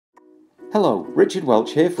Hello, Richard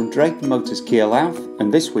Welch here from Drayton Motors Kia Louth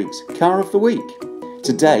and this week's Car of the Week.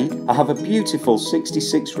 Today I have a beautiful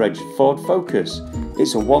 66 reg Ford Focus.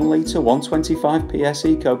 It's a 1 litre 125 PS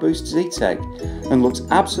EcoBoost Zetec and looks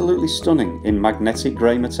absolutely stunning in magnetic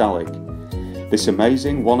grey metallic. This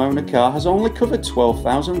amazing one owner car has only covered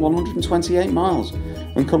 12,128 miles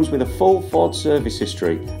and comes with a full Ford service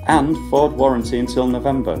history and Ford warranty until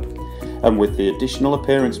November. And with the additional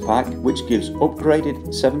appearance pack, which gives upgraded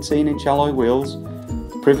 17-inch alloy wheels,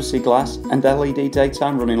 privacy glass and LED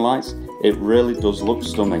daytime running lights, it really does look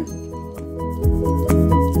stunning.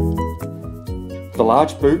 The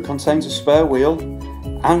large boot contains a spare wheel,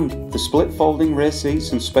 and the split folding rear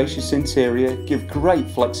seats and spacious interior give great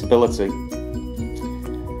flexibility.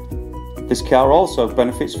 This car also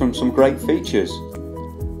benefits from some great features,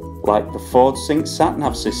 like the Ford Sync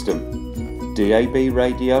sat-nav system, DAB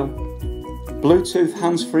radio, Bluetooth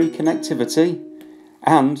hands-free connectivity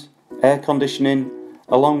and air conditioning,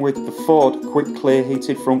 along with the Ford Quick Clear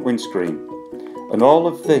heated front windscreen. And all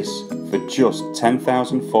of this for just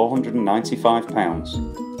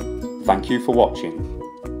 £10,495. Thank you for watching.